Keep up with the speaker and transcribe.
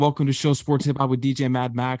Welcome to Show Sports Hip Hop with DJ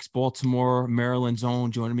Mad Max, Baltimore, Maryland's own.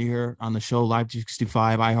 Joining me here on the show, Live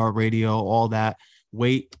 65, iHeartRadio, all that.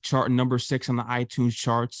 Wait, charting number 6 on the iTunes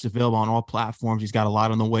charts. It's available on all platforms. He's got a lot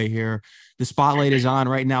on the way here. The spotlight is on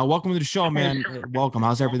right now. Welcome to the show, man. Welcome.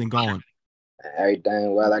 How's everything going?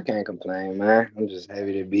 Everything well, I can't complain, man. I'm just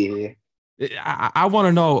happy to be here. I want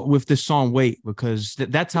to know with this song Wait, because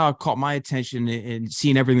that's how it caught my attention and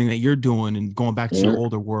seeing everything that you're doing and going back to your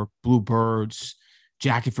older work, Bluebirds,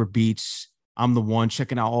 Jacket for Beats. I'm the one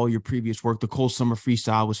checking out all your previous work. The Cold Summer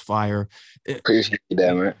Freestyle was fire. Appreciate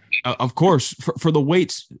that, man. Of course, for the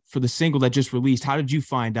weights for the single that just released, how did you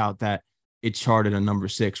find out that it charted on number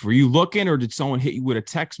 6? Were you looking, or did someone hit you with a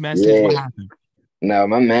text message? What Yeah. happened? No,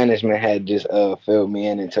 my management had just filled me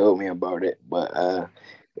in and told me about it. But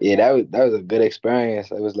yeah, that was a good experience.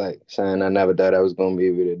 It was like something I never thought I was gonna be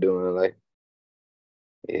able to do in life.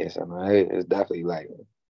 Yeah, so man, it's definitely like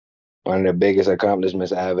one of the biggest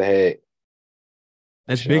accomplishments I ever had. For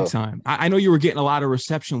That's big sure. time. I know you were getting a lot of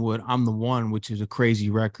reception with "I'm the One," which is a crazy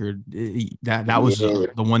record. That was Yeah,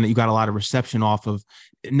 the one that you got a lot of reception off of.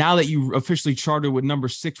 Now that you officially charted with number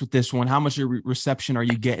 6 with this one, how much reception are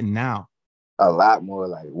you getting now? a lot more,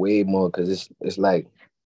 like way more, because it's like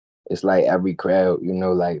every crowd,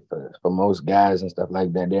 like for most guys and stuff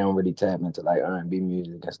like that, they don't really tap into like R&B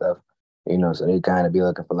music and stuff, so they kind of be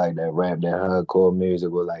looking for like that rap, that hardcore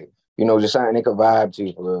music, or like, just something they could vibe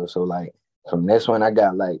to for real. So like from this one, I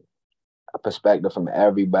got like a perspective from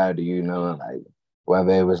everybody, like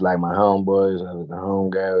whether it was like my homeboys, or it was the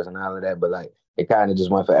homegirls and all of that, but like it kind of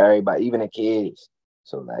just went for everybody, even the kids.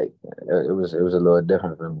 So like it was a little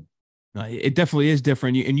different for me. It definitely is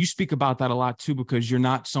different. And you speak about that a lot too, because you're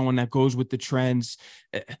not someone that goes with the trends.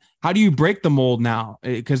 How do you break the mold now?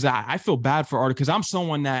 Because I feel bad for artists, because I'm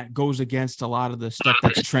someone that goes against a lot of the stuff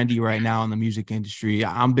that's trendy right now in the music industry.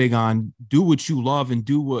 I'm big on do what you love and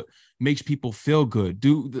do what makes people feel good.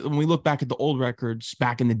 When we look back at the old records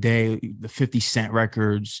back in the day, the 50 Cent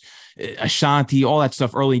records, Ashanti, all that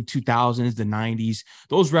stuff, early 2000s, the 90s,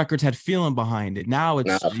 those records had feeling behind it. Now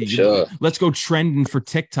Nah, it's for sure. let's go trending for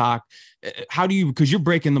TikTok. How do you, because you're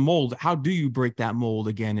breaking the mold, how do you break that mold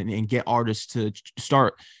again and get artists to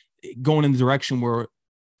start going in the direction where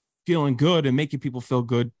feeling good and making people feel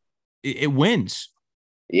good, it wins?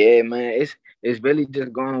 Yeah, man, it's really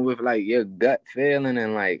just going with like your gut feeling,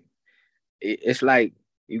 and like it's like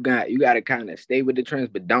you got to kind of stay with the trends,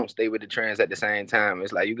 but don't stay with the trends at the same time.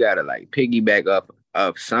 It's like you got to like piggyback up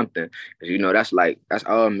of something, because that's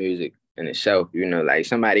all music in itself. Like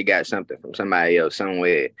somebody got something from somebody else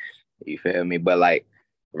somewhere. You feel me? But like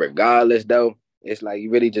regardless though, it's like you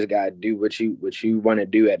really just gotta do what you want to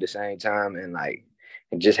do at the same time, and like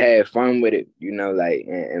and just have fun with it. Like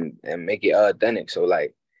and make it authentic. So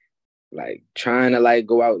like trying to like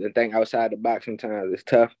go out and think outside the box sometimes it's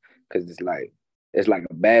tough, because it's like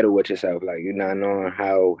a battle with yourself. Like you're not knowing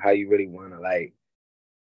how you really want to like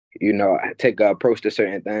take a approach to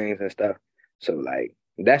certain things and stuff. So like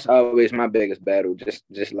that's always my biggest battle.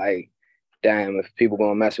 Just like, damn, if people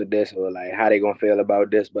gonna mess with this, or like how they gonna feel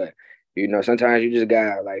about this. But sometimes you just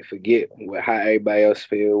gotta like forget how everybody else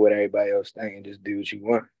feel, what everybody else think, and just do what you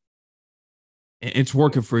want. It's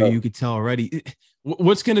working for you. You could tell already.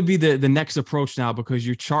 What's going to be the next approach now? Because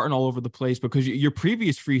you're charting all over the place. Because your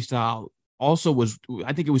previous freestyle also was,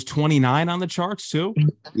 I think it was 29 on the charts too.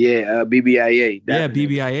 Yeah, BBIA, Yeah,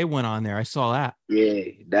 definitely. BBIA went on there. I saw that. Yeah,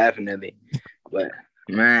 definitely. But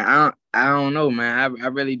man, I don't know, man. I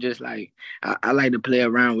really just like I like to play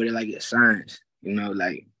around with it like it's science.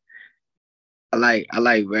 Like I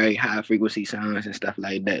like very high frequency sounds and stuff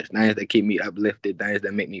like that. Things that keep me uplifted, things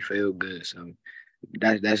that make me feel good. So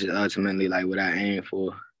that's just ultimately like what I aim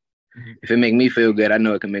for. Mhm. If it make me feel good, I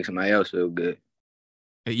know it can make somebody else feel good.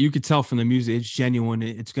 You could tell from the music, it's genuine.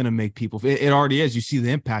 It's going to make people. It already is. You see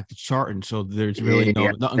the impact it's charting, so there's really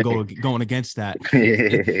Yeah. nothing going against that.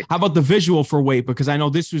 Yeah. How about the visual for Wait? Because I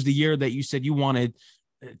know this was the year that you said you wanted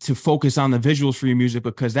to focus on the visuals for your music,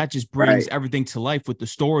 because that just brings Right. everything to life with the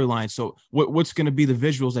storyline. So what's going to be the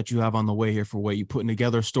visuals that you have on the way here for Wait? You putting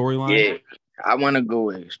together a storyline? Yeah. I want to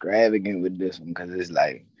go extravagant with this one, because it's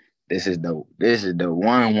like this is the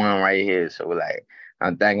one right here. So like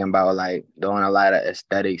I'm thinking about like doing a lot of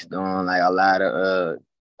aesthetics, doing like a lot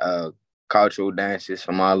of cultural dances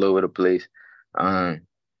from all over the place. Um,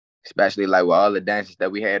 Especially like with all the dances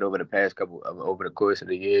that we had over the past couple of over the course of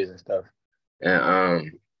the years and stuff.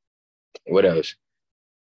 And what else?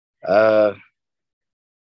 Uh,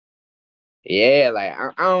 yeah, like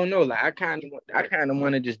I don't know, like I kind of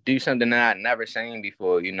want to just do something that I've never seen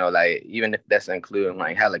before. Like even if that's including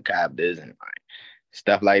like helicopters and like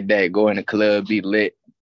stuff like that. Go in the club, be lit,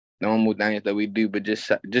 normal things that we do, but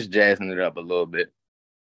just jazzing it up a little bit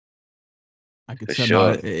I could for say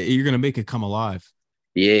no, sure. you're gonna make it come alive.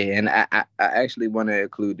 Yeah, and I actually want to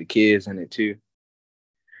include the kids in it too.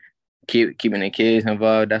 Keeping the kids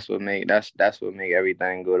involved. That's what make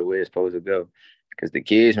everything go the way it's supposed to go. Because the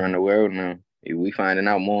kids run the world now. We finding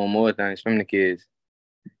out more and more things from the kids.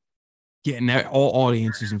 Getting all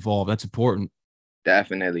audiences involved. That's important.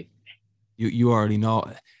 Definitely. You already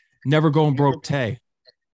know. Never going broke, Tay.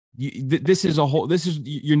 This is a whole. This is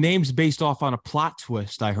your name's based off on a plot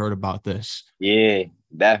twist. I heard about this. Yeah,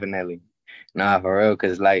 definitely. Nah, for real.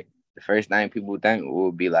 Cause like the first thing people think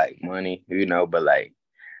will be like money, but like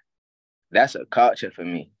that's a culture for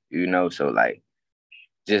me, So like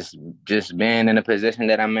just just being in the position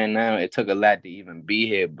that I'm in now, it took a lot to even be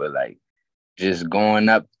here. But like just going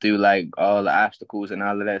up through like all the obstacles and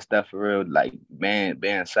all of that stuff for real, like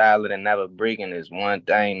being solid and never breaking is one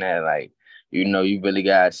thing that like you really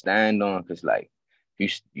gotta stand on. Cause like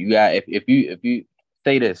you got if you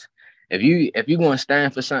say this, if you gonna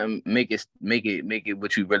stand for something, make it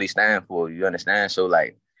what you really stand for. You understand? So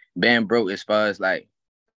like being broke as far as like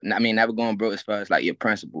I mean, never going broke as far as like your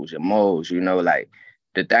principles, your morals, like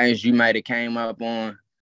the things you might have came up on,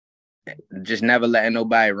 just never letting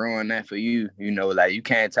nobody ruin that for you. Like you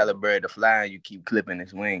can't tell a bird to fly and you keep clipping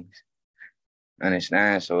its wings.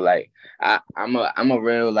 Understand? So like I'm a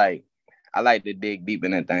real like I like to dig deep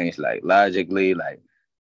into things like logically, like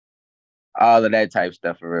all of that type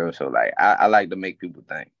stuff for real. So like I like to make people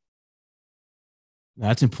think.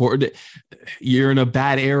 That's important. You're in a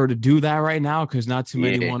bad era to do that right now because not too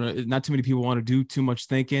many Yeah, want to. Not too many people want to do too much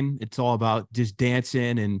thinking. It's all about just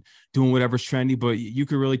dancing and doing whatever's trendy. But you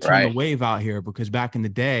could really turn the right. wave out here because back in the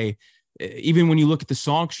day, even when you look at the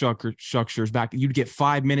song structures back, you'd get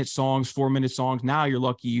 5 minute songs, 4 minute songs. Now you're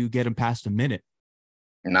lucky you get them past a minute.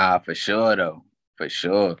 Nah, for sure though. For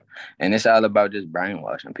sure. And it's all about just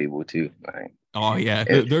brainwashing people too. Like Oh yeah,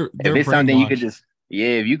 if they're it's something you could brainwashed. just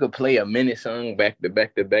if you could play a minute song back to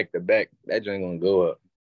back to back to back, that joint gonna go up.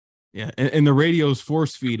 Yeah, and the radios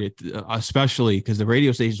force feed it, especially because the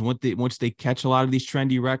radio stations once they catch a lot of these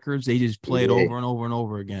trendy records, they just play it Yeah. over and over and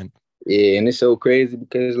over again. Yeah, and it's so crazy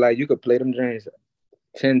because like you could play them joints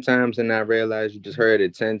 10 times and not realize you just heard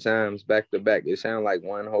it 10 times back to back. It sounds like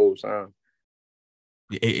one whole song.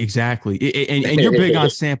 Exactly, and you're big on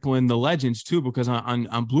sampling the legends too, because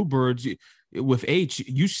on Bluebirds with H,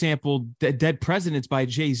 you sampled Dead Presidents by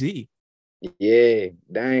Jay-Z. Yeah,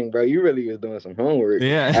 dang, bro, you really was doing some homework.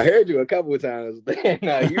 Yeah, I heard you a couple of times.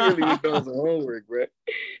 Nah, you really was doing some homework, bro.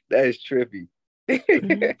 That's trippy.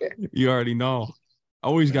 you already know.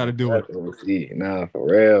 Always got Nah, to do it. definitely. Nah,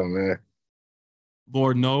 for real, man.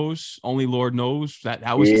 Lord knows, only Lord knows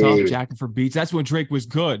that was tough. Yeah, Jacking for beats. That's when Drake was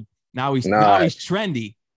good. Now nah, he's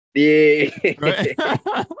trendy, yeah. right?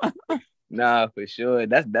 Nah, for sure.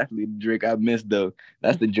 That's definitely the Drake I missed though.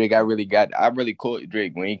 That's the Drake I really got. I really caught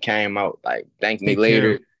Drake when he came out. Like Thank Me Take care.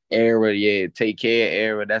 Later era, yeah, Take Care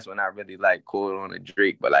era. That's when I really like caught on the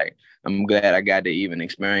Drake. But like I'm glad I got to even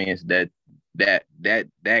experience that guy,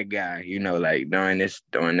 like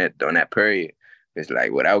during that period. It's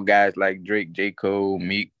like without guys like Drake, J. Cole,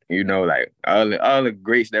 Meek, like all the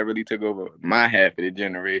greats that really took over my half of the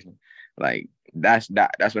generation. Like that's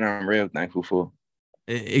what I'm real thankful for.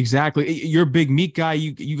 Exactly. You're a big Meek guy.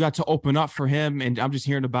 You got to open up for him, and I'm just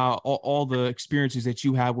hearing about all the experiences that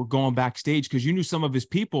you had with going backstage because you knew some of his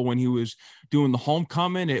people when he was doing the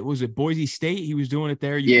homecoming. It was at Boise State. He was doing it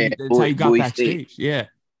there. Yeah, That's how you got boy State. backstage. Yeah.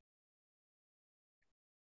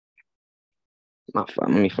 Let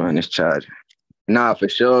me find this charger. Nah, for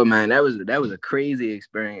sure, man. That was a crazy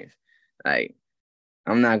experience. Like,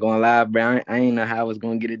 I'm not gonna lie, bro. I ain't know how I was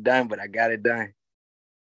gonna get it done, but I got it done.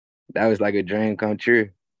 That was like a dream come true.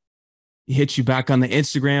 He hit you back on the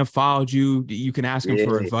Instagram, followed you. You can ask him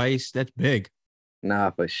for Yeah, advice. That's big.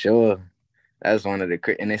 nah, for sure. That's one of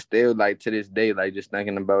and it's still like to this day, like just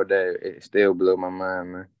thinking about that, it still blew my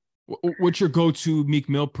mind, man. What's your go-to Meek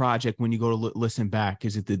Mill project when you go to listen back?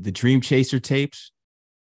 Is it the Dream Chaser tapes?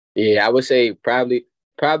 Yeah, I would say probably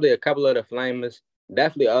a couple of the Flamers,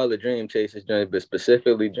 definitely all the Dream Chasers joints, but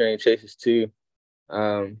specifically Dream Chasers too.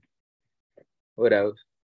 Um, what else?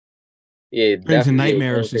 Yeah, Dreams and definitely. Yeah, Dream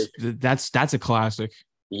Nightmares is Chasers. that's a classic.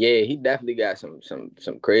 Yeah, he definitely got some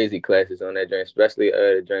crazy classes on that joint, especially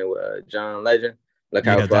the joint with John Legend. Look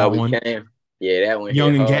how Yeah, far that we one. came. Yeah, that one hit Young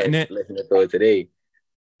and hard. Getting It. Listen to it today.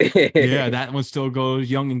 Yeah, that one still goes.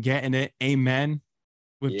 Young and Getting It. Amen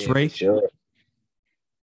with Yeah, for Drake. sure,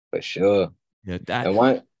 for sure. Yeah, that.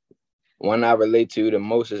 And one I relate to the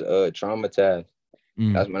most is Traumatized.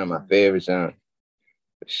 Mm. That's one of my favorite songs.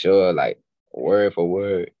 For sure, like word for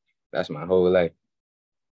word. That's my whole life.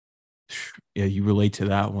 Yeah, you relate to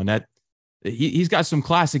that one. He's got some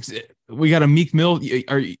classics. We got a Meek Mill.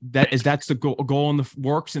 That's the goal in the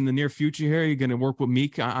works in the near future here? You're gonna work with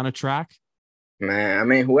Meek on a track? Man, I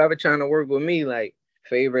mean, whoever trying to work with me, like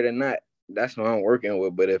favorite or not, that's what I'm working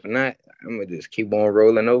with. But if not, I'm gonna just keep on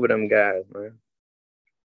rolling over them guys, man.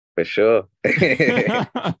 For sure.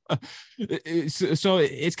 So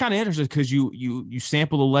it's kind of interesting because you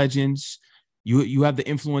sample the legends, you have the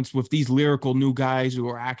influence with these lyrical new guys who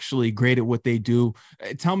are actually great at what they do.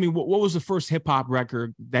 Tell me what was the first hip hop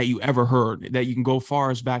record that you ever heard that you can go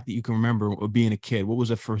far as back that you can remember being a kid? What was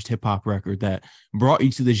the first hip hop record that brought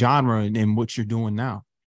you to the genre and what you're doing now?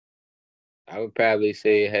 I would probably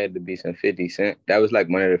say it had to be some 50 Cent. That was like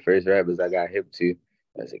one of the first rappers I got hip to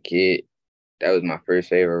as a kid. That was my first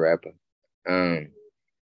favorite rapper. Um,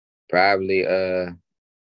 Probably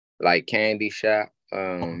like Candy Shop.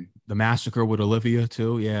 The Massacre with Olivia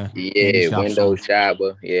too, yeah. Candy Yeah, Shop Windows song.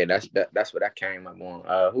 Shopper. Yeah, that's what I came up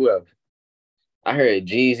on. Who else? I heard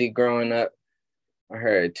Jeezy growing up. I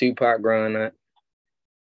heard Tupac growing up.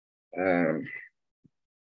 Um,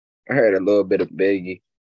 I heard a little bit of Biggie.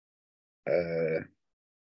 Uh,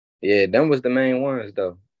 yeah, them was the main ones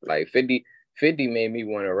though. Like 50 made me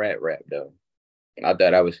want to rap though. I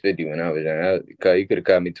thought I was 50 when I was young. Cause you could have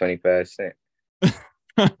called me 25 Cent.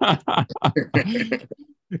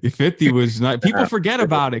 50 was not, people forget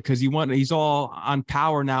about it because he's all on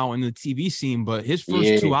power now in the TV scene, but his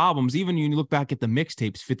first two Yeah, albums, even when you look back at the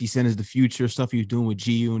mixtapes, 50 Cent is the Future, stuff he was doing with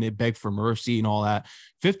G Unit, Beg for Mercy and all that.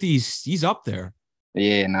 50's he's up there.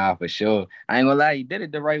 yeah, nah, for sure. I ain't gonna lie, you did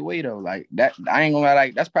it the right way though. Like that, I ain't gonna lie,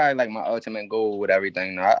 like that's probably like my ultimate goal with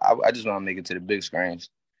everything. No, I just want to make it to the big screens.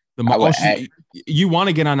 I would Also, act, you want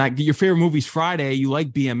to get on that. Your favorite movie's Friday. You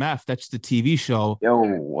like BMF. That's the TV show. yo,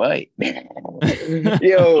 what?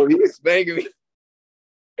 Yo, you spanking me.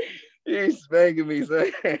 You spanking me,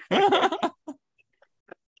 son.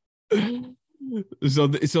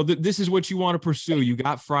 This is what you want to pursue. You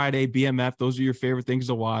got Friday, BMF. Those are your favorite things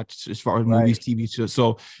to watch as far as movies, Right. TV shows.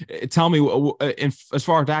 So tell me, as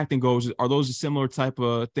far as acting goes, are those a similar type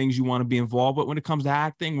of things you want to be involved with when it comes to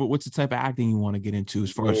acting? What's the type of acting you want to get into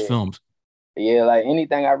as far as Yeah. films? Yeah, like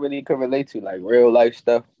anything I really could relate to, like real life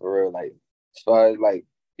stuff for real. Like as far as like,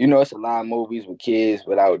 it's a lot of movies with kids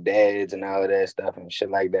without dads and all of that stuff and shit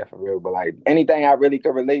like that for real. But like anything I really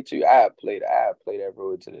could relate to, I play that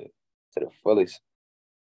role to the fullest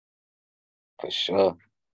for sure.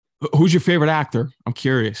 Who's your favorite actor? I'm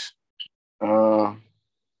curious. Um,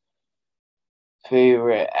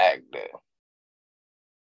 Favorite actor.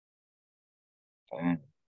 Damn.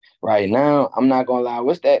 Right now, I'm not gonna lie.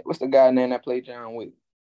 What's the guy name that played John Wick?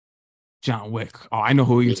 John Wick. Oh, I know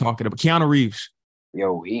who you're Yeah. talking about. Keanu Reeves.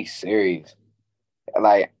 Yo, he's serious.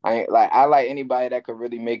 Like I like anybody that could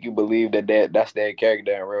really make you believe that's their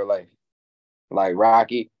character in real life. Like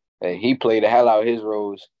Rocky, he played the hell out of his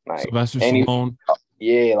roles. Like Sylvester any Stallone.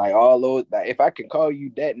 yeah, like all those. Like if I can call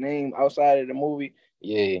you that name outside of the movie,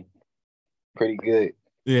 yeah, pretty good.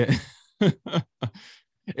 Yeah.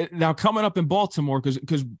 Now coming up in Baltimore,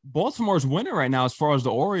 because Baltimore's winning right now as far as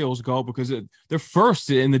the Orioles go, because they're first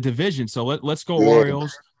in the division. So let's go Yeah,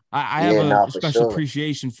 Orioles. I have yeah, a nah, for special sure.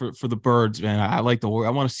 appreciation for the Birds, man. I like the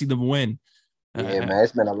Orioles. I want to see them win. Yeah, Uh, man,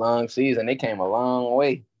 it's been a long season. They came a long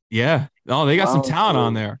way, yeah. Oh, they got some long talent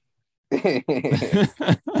on way. there.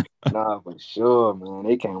 Nah, for sure, man.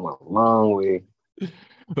 They came a long way.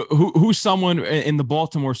 Who's someone in the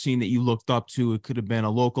Baltimore scene that you looked up to? It could have been a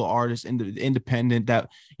local artist, independent that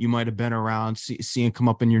you might have been around, seeing come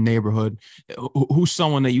up in your neighborhood. Who's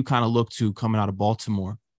someone that you kind of look to coming out of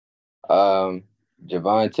Baltimore? Um,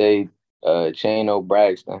 Javante, Chano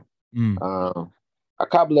Braxton. Mm. Um, a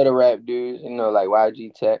couple of the rap dudes, like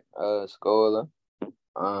YG Tech, Scola.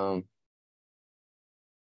 Um,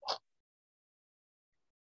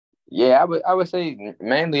 yeah, I would say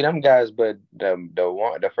mainly them guys, but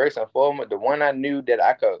the first and foremost, the one I knew that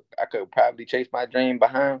I could probably chase my dream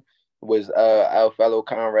behind was our fellow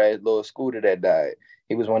comrade Lil Scooter that died.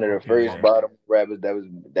 He was one of the Okay, first yeah. bottom rappers that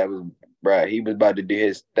was bruh, he was about to do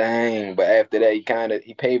his thing, but after that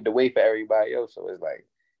he paved the way for everybody else. So it's like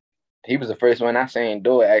he was the first one I seen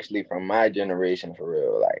do it actually from my generation for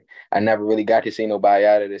real. Like I never really got to see nobody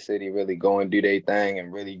out of the city really go and do their thing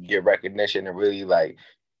and really get recognition and really like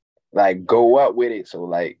go up with it. So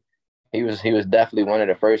like he was definitely one of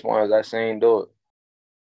the first ones I seen do it.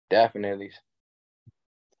 Definitely.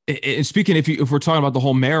 And speaking, if we're talking about the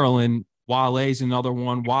whole Maryland, Wale's another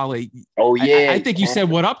one. Wale, Oh I yeah, think you said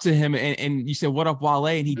what up to him, and you said what up Wale,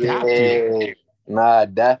 and he dapped you. yeah. Nah,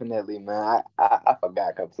 definitely, man. I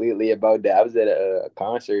forgot completely about that. I was at a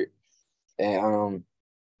concert and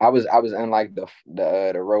I was in like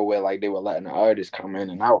the row where like they were letting the artists come in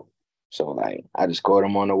and out. So like I just caught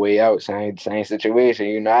them on the way out. Same situation.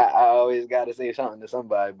 You know, I always gotta say something to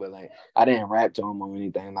somebody, but like I didn't rap to them or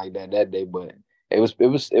anything like that day. But it was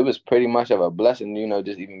pretty much of a blessing, you know,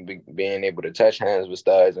 just even being able to touch hands with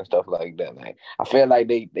stars and stuff like that. Like I feel like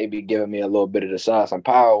they be giving me a little bit of the sauce and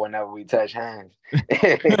power whenever we touch hands.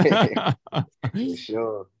 For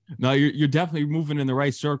sure. No, you're definitely moving in the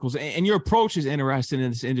right circles, and your approach is interesting in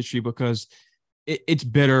this industry because it's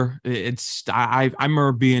bitter. I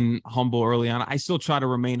remember being humble early on. I still try to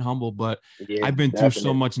remain humble, but Yeah, I've been through so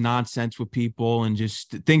definitely. much nonsense with people and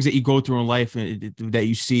just things that you go through in life that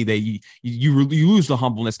you see that you lose the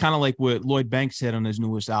humbleness. Kind of like what Lloyd Banks said on his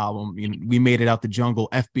newest album. You know, we made it out the jungle.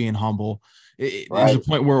 F being humble. There's a Right.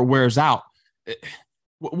 point where it wears out.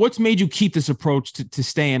 What's made you keep this approach to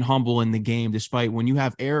staying humble in the game despite when you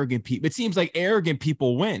have arrogant people? It seems like arrogant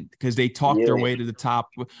people win because they talk their Yeah. way to the top.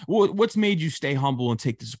 What's made you stay humble and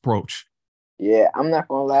take this approach? Yeah, I'm not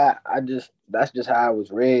gonna lie. That's just how I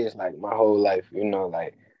was raised, like my whole life. You know,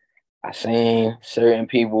 like I seen certain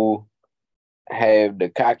people have the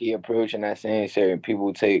cocky approach, and I seen certain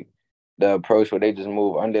people take the approach where they just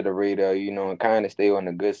move under the radar, you know, and kind of stay on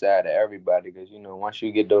the good side of everybody. Because you know, once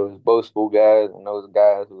you get those boastful guys and those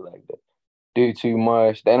guys who like to do too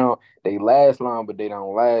much, they last long, but they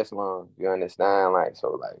don't last long. You understand? Like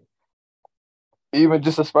so, like even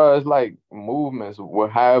just as far as like movements,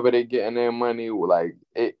 however they getting their money, like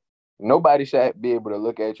it, nobody should be able to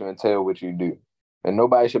look at you and tell what you do, and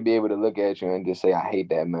nobody should be able to look at you and just say, "I hate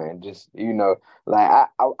that man." Just you know, like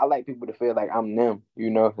I like people to feel like I'm them, you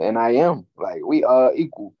know, and I am. Like we are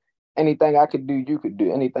equal. Anything I could do, you could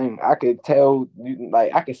do. Anything I could tell, you,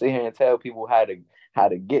 like I can sit here and tell people how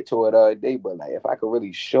to get to it all day. But like if I could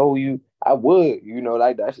really show you, I would. You know,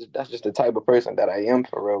 like that's just the type of person that I am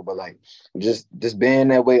for real. But like just being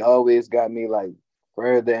that way always got me like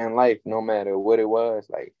further in life, no matter what it was.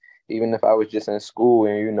 Like even if I was just in school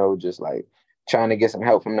and you know just like trying to get some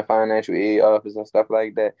help from the financial aid office and stuff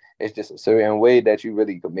like that, it's just a certain way that you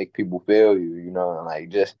really could make people feel you, you know, and like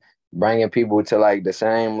just bringing people to like the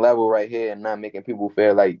same level right here and not making people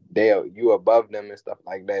feel like you above them and stuff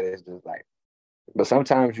like that. It's just like but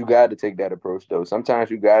sometimes you got to take that approach, though.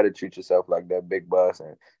 Sometimes you got to treat yourself like that big boss.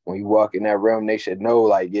 And when you walk in that room, they should know,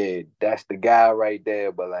 like, yeah, that's the guy right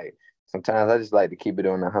there. But, like, sometimes I just like to keep it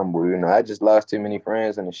on the humble. You know, I just lost too many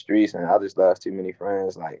friends in the streets and I just lost too many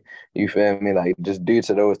friends. Like, you feel me? Like, just due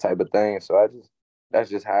to those type of things. So that's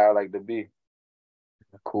just how I like to be.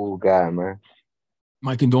 A cool guy, man.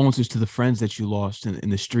 My condolences to the friends that you lost in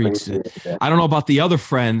the streets. Appreciate that. I don't know about the other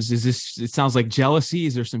friends. Is this? It sounds like jealousy.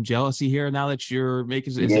 Is there some jealousy here now that you're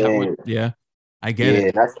making? Is that what? Yeah, Yeah, I get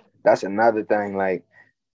it. yeah, that's another thing. Like,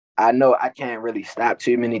 I know I can't really stop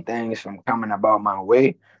too many things from coming about my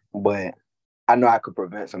way, but I know I could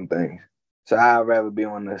prevent some things. So I'd rather be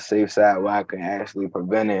on the safe side where I can actually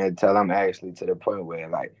prevent it until I'm actually to the point where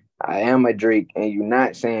like I am a Drake and you're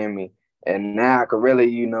not seeing me. And now I could really,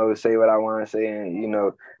 you know, say what I want to say, and you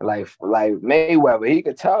know, like Mayweather, he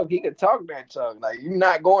could talk that talk. Like you're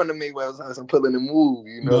not going to Mayweather's house and pulling the move,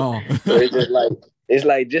 you know. No. So it's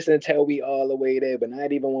like just until we all the way there, but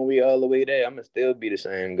not even when we all the way there, I'm gonna still be the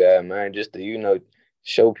same guy, man. Just to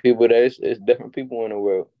show people that it's different people in the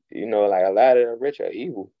world. You know, like a lot of the rich are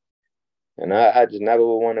evil. And I just never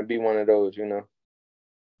would want to be one of those, you know.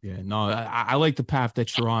 Yeah, no, I like the path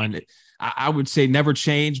that you're on. I would say never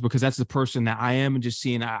change because that's the person that I am, and just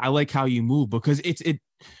seeing. I like how you move because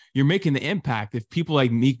you're making the impact. If people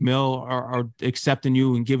like Meek Mill are accepting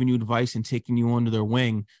you and giving you advice and taking you under their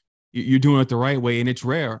wing, you're doing it the right way, and it's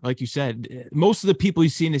rare. Like you said, most of the people you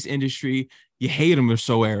see in this industry, you hate them. They're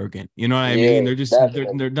so arrogant. You know what I mean? Yeah, They're just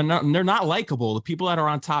definitely. they're not likable. The people that are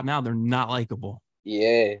on top now, they're not likable.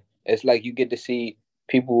 Yeah. It's like you get to see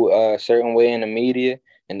people a certain way in the media,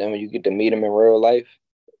 and then when you get to meet them in real life,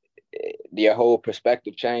 your whole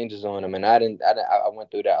perspective changes on them. And I went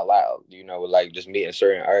through that a lot, you know, like just meeting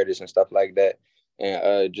certain artists and stuff like that.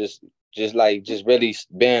 And just really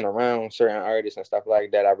being around certain artists and stuff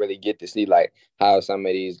like that, I really get to see like how some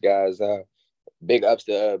of these guys are. Big ups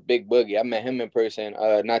to Big Boogie. I met him in person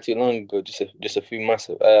not too long ago, just a few months,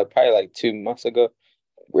 probably like 2 months ago.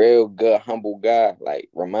 Real good, humble guy. Like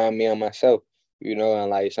remind me of myself, you know, and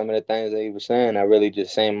like some of the things that he was saying, I really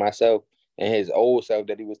just seen myself and his old self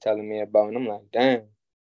that he was telling me about, and I'm like, damn,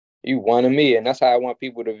 you one of me, and that's how I want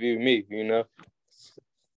people to view me, you know,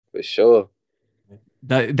 for sure.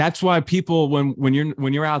 That's why people when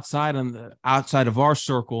you're outside on the outside of our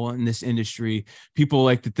circle in this industry, people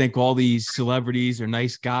like to think all these celebrities are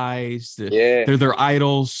nice guys. Yeah, They're their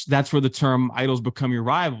idols. That's where the term idols become your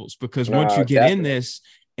rivals because once you no, get in definitely. this,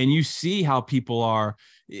 and you see how people are.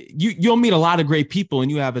 You'll meet a lot of great people, and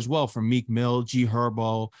you have as well, from Meek Mill, G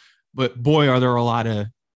Herbo, but boy, are there a lot of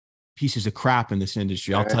pieces of crap in this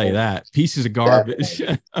industry. I'll tell you that. Pieces of garbage.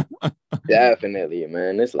 Definitely. Definitely,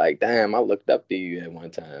 man. It's like, damn, I looked up to you at one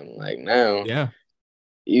time. Like now, Yeah.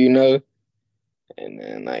 you know, and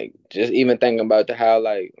then like just even thinking about how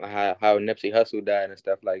Nipsey Hussle died and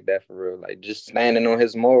stuff like that for real. Like just standing on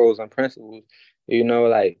his morals and principles,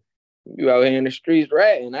 like you out here in the streets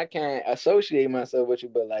ratting. I can't associate myself with you,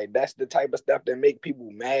 but like that's the type of stuff that make people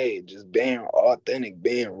mad. Just being authentic,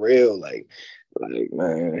 being real. Like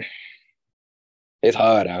man, it's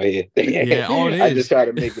hard out here. Yeah. Oh, it I just is. try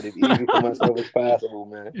to make it as easy for myself as possible,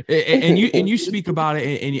 man. And you speak about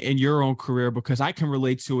it in your own career, because I can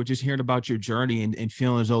relate to it just hearing about your journey and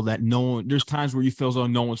feeling as though that no one, there's times where you feel as though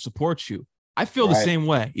no one supports you. I feel the Right. same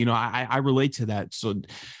way. I relate to that. So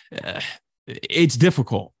it's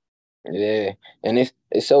difficult. Yeah, and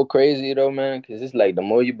it's so crazy though, man, because it's like the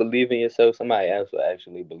more you believe in yourself, somebody else will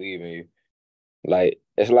actually believe in you. Like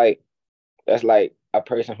it's like that's like a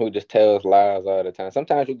person who just tells lies all the time.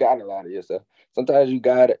 Sometimes you gotta lie to yourself. Sometimes you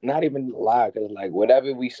gotta not even lie, because like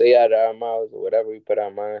whatever we say out of our mouths or whatever we put our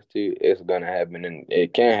minds to, it's gonna happen, and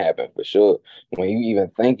it can happen for sure. When you even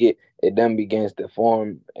think it, it then begins to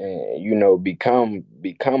form and become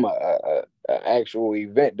a actual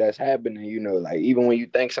event that's happening. Like even when you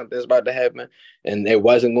think something's about to happen and it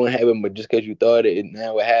wasn't going to happen, but just because you thought it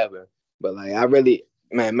now it happened. But like I really,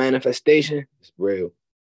 man, manifestation is real.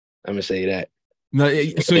 I'm gonna say that. No,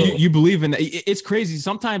 It's so real. you believe in that. It's crazy.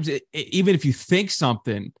 Sometimes even if you think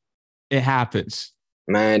something, it happens.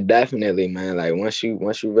 Man, definitely, man. Like once you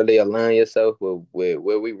really align yourself with where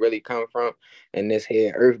we really come from and this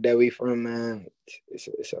here earth that we from, man,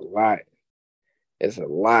 it's a lot. It's a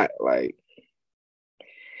lot. Like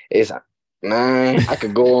it's man, I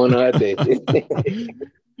could go on all day.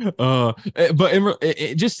 But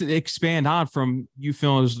just to expand on from you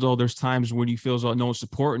feeling as though there's times when you feel as though no one's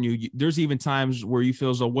supporting you. There's even times where you feel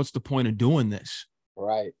as though, what's the point of doing this?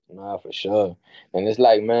 Right. Nah, for sure. And it's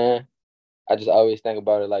like, man, I just always think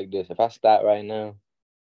about it like this. If I stop right now,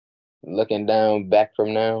 looking down back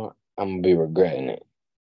from now, I'm gonna be regretting it.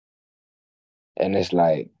 And it's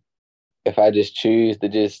like, if I just choose to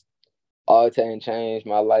just alter and change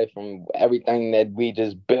my life from everything that we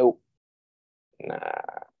just built, nah,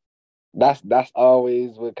 that's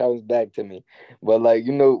always what comes back to me. But like,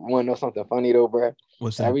 wanna know something funny though, bro?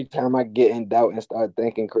 What's that? Every time I get in doubt and start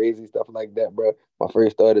thinking crazy stuff like that, bro, my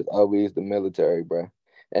first thought is always the military, bro.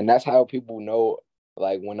 And that's how people know,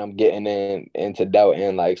 like when I'm getting into doubt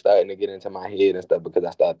and like starting to get into my head and stuff, because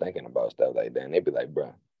I start thinking about stuff like that, and they be like,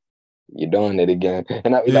 bro, you're doing it again,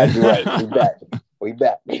 and I be like, you're right, we back, we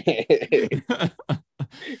back.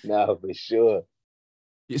 No, for sure.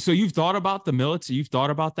 So you've thought about the military? You've thought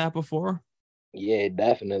about that before? Yeah,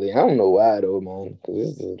 definitely. I don't know why though, man. Cause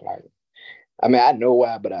this is like, I mean, I know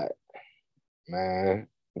why, but man,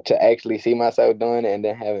 to actually see myself doing it and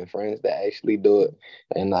then having friends that actually do it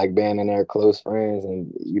and like being in their close friends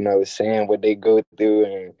and seeing what they go through,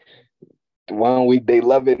 and one week they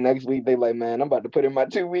love it, next week they like, man, I'm about to put in my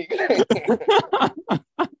 2 weeks.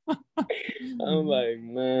 I'm like,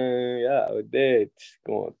 man, yeah, they're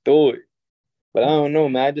going through it. But I don't know,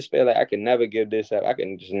 man. I just feel like I can never give this up. I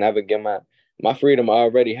can just never give my freedom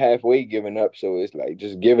already halfway given up. So it's like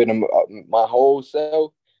just giving them my whole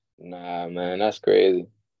self. Nah, man, that's crazy.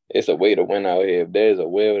 It's a way to win out here. If there's a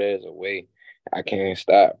will, there's a way. I can't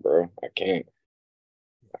stop, bro. I can't.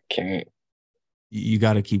 I can't. You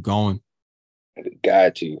got to keep going.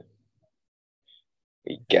 Got to.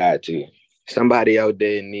 You got to. Somebody out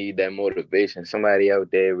there need that motivation. Somebody out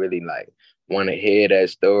there really like want to hear that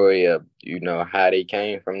story of how they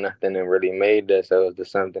came from nothing and really made themselves to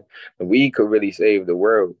something. We could really save the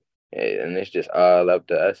world, and it's just all up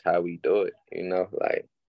to us how we do it. Like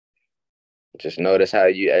just notice how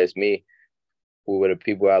you ask me who were the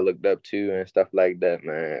people I looked up to and stuff like that,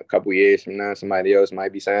 man. A couple years from now, somebody else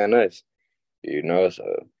might be saying us.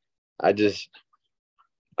 So I just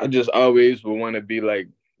I just always would want to be like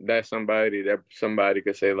that somebody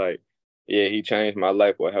could say like, yeah, he changed my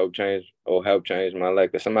life or help change my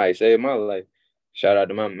life. Cause somebody saved my life. Shout out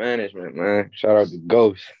to my management, man. Shout out to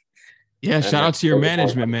Ghost. Yeah, And shout out to your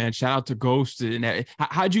management, man. Shout out to Ghost. And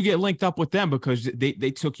how'd you get linked up with them? Because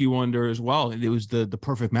they took you under as well, and it was the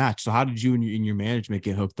perfect match. So how did you and your management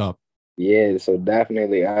get hooked up? yeah, so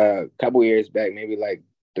definitely a couple years back, maybe like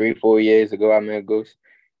 3-4 years ago, I met Ghost.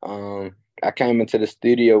 I came into the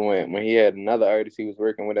studio when he had another artist he was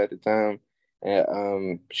working with at the time,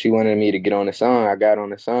 and she wanted me to get on the song. I got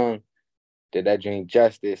on the song, did that dream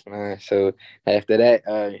justice, man. So after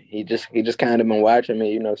that, he just kind of been watching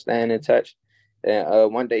me, staying in touch.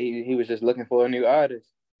 And one day he was just looking for a new artist,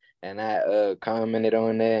 and I commented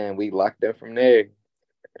on there, and we locked up from there.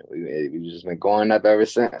 We just been going up ever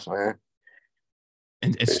since, man.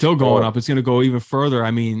 And it's For still going sure. up. It's going to go even further. I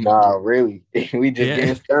mean, Nah, really, we just yeah.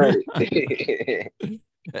 getting started.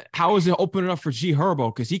 How is it opening up for G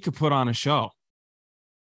Herbo? Because he could put on a show.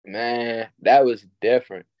 Man, that was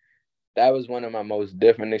different. That was one of my most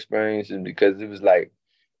different experiences because it was like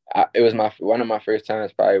it was my one of my first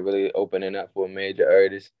times probably really opening up for a major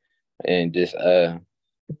artist and just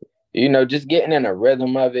just getting in a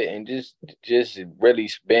rhythm of it and just really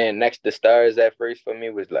being next to stars at first for me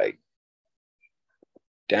was like,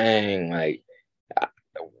 dang, like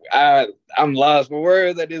I'm lost for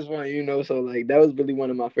words at this point. So like that was really one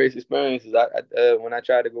of my first experiences. When I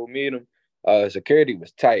tried to go meet him, security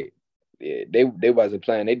was tight. Yeah, they wasn't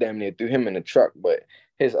playing. They damn near threw him in the truck, but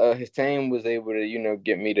his team was able to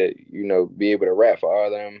get me to be able to rap for all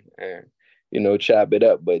of them and chop it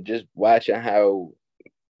up. But just watching how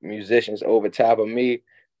musicians over top of me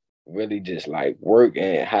really just like work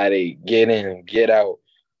and how they get in and get out,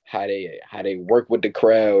 how they work with the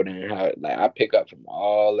crowd and how like I pick up from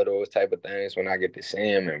all of those type of things when I get to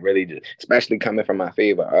see them and really just especially coming from my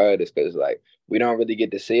favorite artists because like we don't really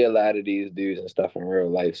get to see a lot of these dudes and stuff in real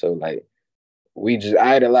life. So like we just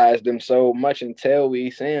idolize them so much until we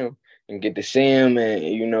see them and get to see them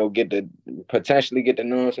and get to potentially get to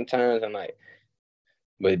know them sometimes and like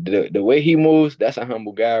but the way he moves, that's a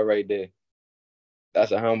humble guy right there.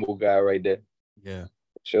 That's a humble guy right there. Yeah.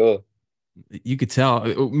 Sure. You could tell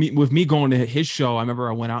with me going to his show. I remember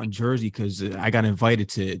I went out in Jersey because I got invited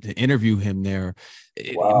to interview him there.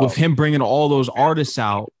 With Wow. him bringing all those artists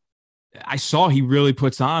out, I saw he really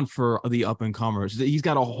puts on for the up and comers. He's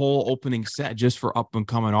got a whole opening set just for up and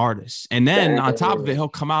coming artists. And then on top of it, Damn. he'll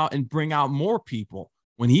come out and bring out more people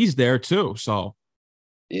when he's there too. So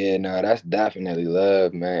Yeah, no, that's definitely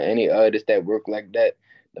love, man. Any artist that work like that,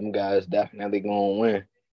 them guys definitely gonna win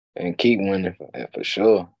and keep winning for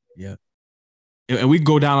sure. yeah. And we can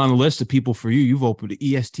go down on the list of people for you. You've opened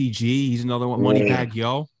ESTG. He's another one. Mm, Moneybag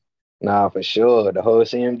Yo. nah, for sure. The whole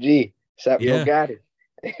CMG. Except Yo Yeah. got it.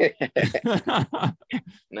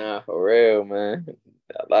 Nah, for real, man.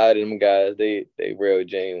 A lot of them guys, they real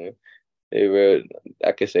genuine. They real.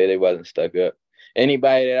 I could say they wasn't stuck up.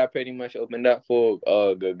 Anybody that I pretty much opened up for,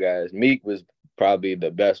 all good guys. Meek was probably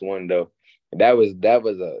the best one though. That was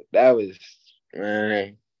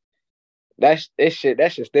man. That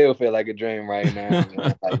should still feel like a dream right now,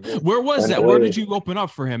 man. Like just Where was on the that? Where way. did you open up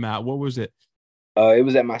for him at? What was it? It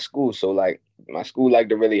was at my school, so like my school like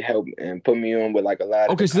to really help and put me on with like a lot of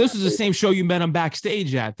the Okay, so this is the concerts. same show you met him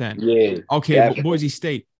backstage at then. Yeah, Okay, definitely. Boise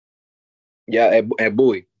State. Yeah, at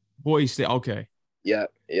Bowie. Boise State. Okay. Yeah,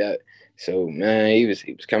 yeah. So man, he was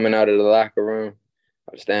coming out of the locker room.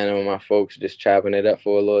 I was standing with my folks, just chopping it up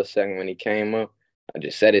for a little second. When he came up, I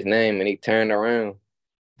just said his name, and he turned around.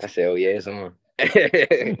 I said, "Oh yeah, it's on."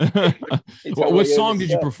 He told What me, "Yeah, song what's did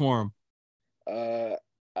you up?" perform?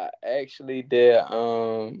 I actually did.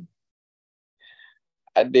 I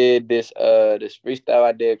did this freestyle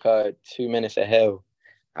I did called 2 Minutes of Hell.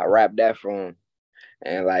 I rapped that for him,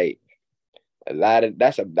 and like a lot of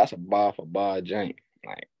that's a bar for bar joint,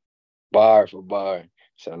 like bar for bar.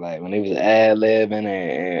 So like when he was ad libbing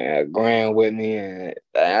and agreeing with me, and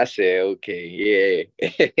I said, okay,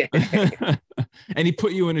 yeah, And he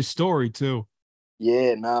put you in his story too.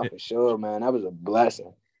 yeah, nah, for sure, man. That was a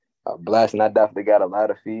blessing, a blessing. I definitely got a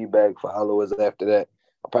lot of feedback, followers after that.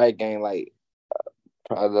 I probably gained like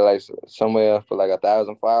probably like somewhere for like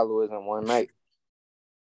 1,000 followers in one night.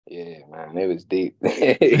 Yeah, man, it was deep.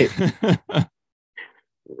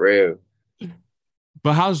 Real.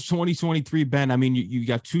 But how's 2023 been? I mean, you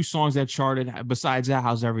got two songs that charted. Besides that,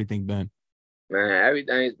 how's everything been? Man,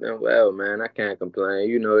 everything's been well, man. I can't complain.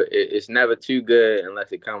 It's never too good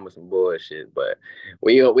unless it comes with some bullshit. But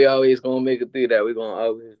we always gonna make it through that. We gonna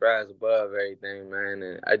always rise above everything, man.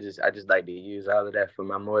 And I just like to use all of that for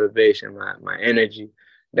my motivation, my energy,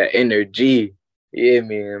 that energy. Yeah,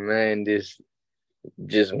 man.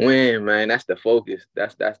 Just win, man. That's the focus.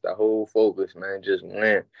 That's the whole focus, man. Just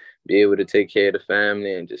win. Be able to take care of the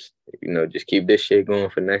family and just keep this shit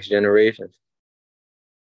going for next generations.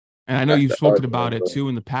 And I know That's you've the spoken about ultimate it goal. too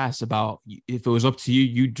in the past about if it was up to you,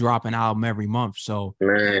 you'd drop an album every month. So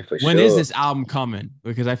Man, for when is sure. this album coming?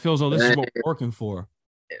 Because I feel as though this is Man, what we're working for.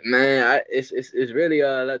 it's really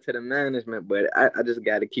all up to the management, but I just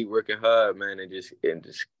got to keep working hard, man, and just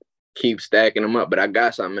keep stacking them up. But I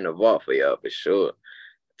got something in the vault for y'all for sure.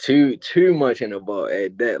 too much in the vault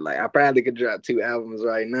at that. Like I probably could drop 2 albums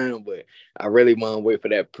right now, but I really want to wait for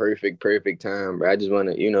that perfect time, bro. I just want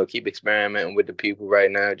to, keep experimenting with the people right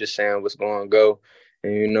now, just saying what's going to go,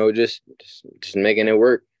 and just making it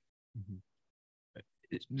work.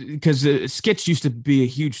 Because skits used to be a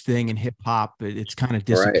huge thing in hip hop. It's kind of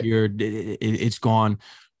disappeared. Right. It's gone.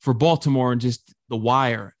 For Baltimore and just The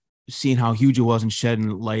Wire, seeing how huge it was and shedding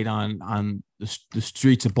light on the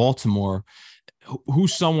streets of Baltimore.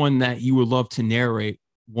 Who's someone that you would love to narrate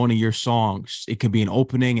one of your songs? It could be an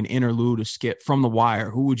opening, an interlude, a skit from The Wire.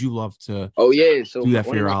 Who would you love to? Oh yeah, so do that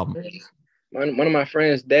for your album. One of my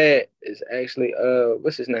friends' dad is actually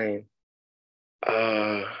what's his name?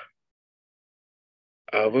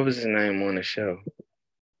 What was his name on the show?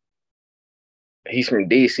 He's from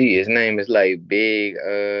DC. His name is like Big.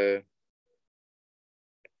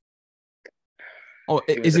 Oh,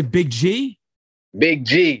 is it Big G? Big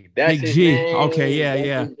G. That's Big his G. name. Okay, yeah, That's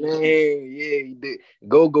yeah. His name. Yeah, he did.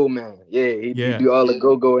 Go man. Yeah, he do all the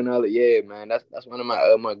go and all the. Yeah, man. That's one of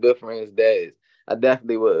my good friends' dads. I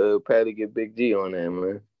definitely would probably get Big G on that,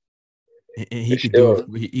 man. And he could do.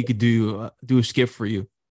 He could do a skit for you.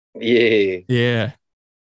 Yeah. Yeah.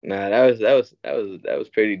 Nah, that was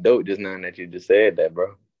pretty dope just now that you just said that,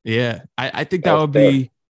 bro. Yeah, I think that would be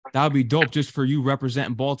dope just for you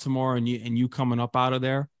representing Baltimore and you coming up out of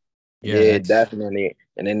there. Yeah, definitely.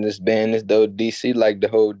 And then this band, this dope DC, like the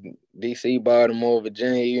whole DC, Baltimore,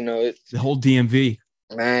 Virginia, it's the whole DMV.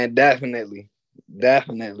 Man, definitely.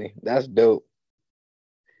 That's dope.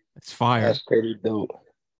 It's fire. That's pretty dope.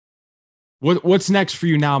 What's next for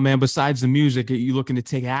you now, man? Besides the music, are you looking to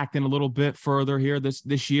take acting a little bit further here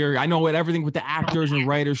this year? I know with everything with the actors and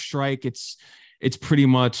writers strike, it's pretty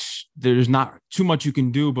much there's not too much you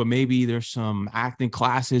can do, but maybe there's some acting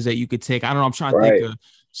classes that you could take. I don't know. I'm trying to think of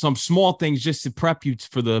some small things just to prep you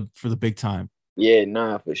for the big time. Yeah,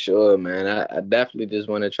 nah, for sure, man. I definitely just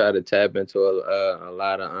want to try to tap into a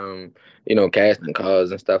lot of casting calls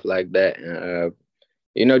and stuff like that, and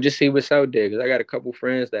just see what's out there. Because I got a couple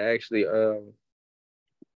friends that actually are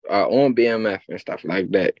on BMF and stuff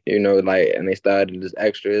like that. And they started as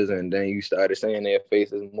extras, and then you started seeing their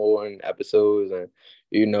faces more in episodes, and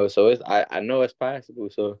so I know it's possible.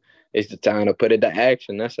 So it's the time to put it to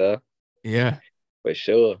action. That's all. Yeah, for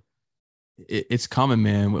sure. It's coming,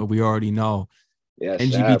 man. We already know. Yeah,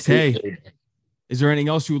 NGB Tay. Is there anything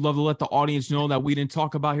else you would love to let the audience know that we didn't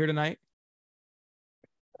talk about here tonight?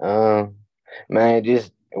 Man,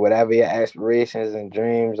 just whatever your aspirations and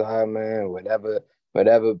dreams are, man, whatever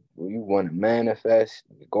you want to manifest,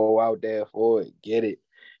 go out there for it, get it,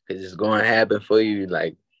 because it's going to happen for you.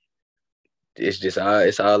 Like, it's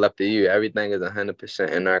all up to you. Everything is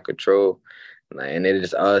 100% in our control. Like, and it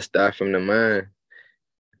just all starts from the mind.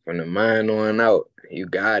 From the mind on out, you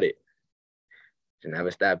got it. You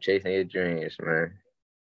never stop chasing your dreams, man.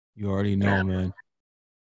 You already know, man.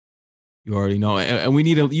 You already know, and you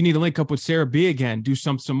need to link up with Sarah B again. Do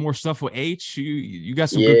some more stuff with H. You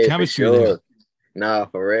got some good chemistry there. Nah,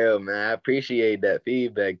 for real, man. I appreciate that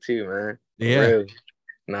feedback too, man. For real.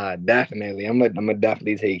 Nah, definitely. I'm gonna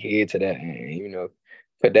definitely take heed to that and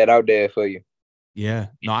put that out there for you. Yeah,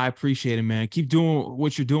 no, I appreciate it, man. Keep doing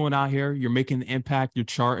what you're doing out here. You're making an impact. You're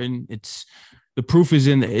charting. The proof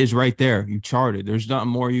is right there. You charted. There's nothing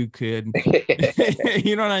more you could,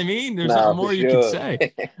 you know what I mean? There's nothing more you could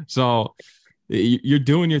say. So you're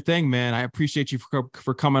doing your thing, man. I appreciate you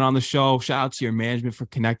for coming on the show. Shout out to your management for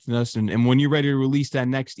connecting us. And when you're ready to release that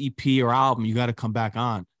next EP or album, you got to come back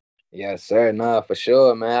on. Yes, sir. Nah, for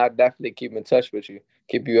sure, man. I'll definitely keep in touch with you.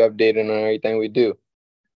 Keep you updated on everything we do.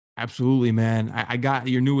 Absolutely, man. I got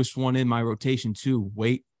your newest one in my rotation too.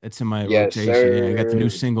 Wait, that's in my rotation. Sir. Yeah, I got the new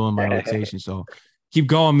single in my rotation. So keep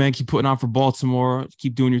going, man. Keep putting on for Baltimore.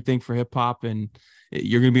 Keep doing your thing for hip hop, and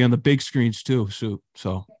you're gonna be on the big screens too.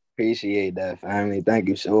 So appreciate that, family. Thank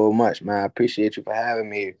you so much, man. I appreciate you for having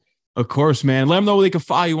me. Of course, man. Let them know where they can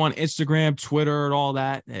follow you on Instagram, Twitter, and all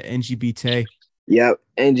that. NGB Tay. Yep,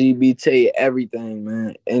 NGB Tay, everything,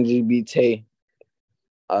 man. NGB Tay.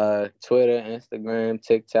 Twitter, Instagram,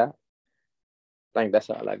 TikTok. I think that's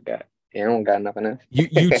all I got. Yeah, I don't got nothing else.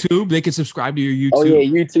 YouTube, they can subscribe to your YouTube. Oh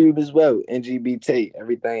yeah, YouTube as well. NGB Tay,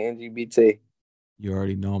 everything NGB Tay. You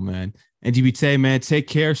already know, man. NGB Tay, man. Take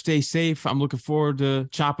care, stay safe. I'm looking forward to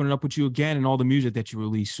chopping it up with you again and all the music that you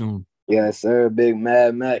release soon. Yes, sir. Big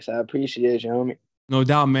Mad Max. I appreciate you, homie. No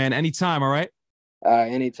doubt, man. Anytime, all right?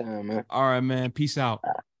 Anytime, man. All right, man. Peace out.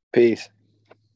 Peace.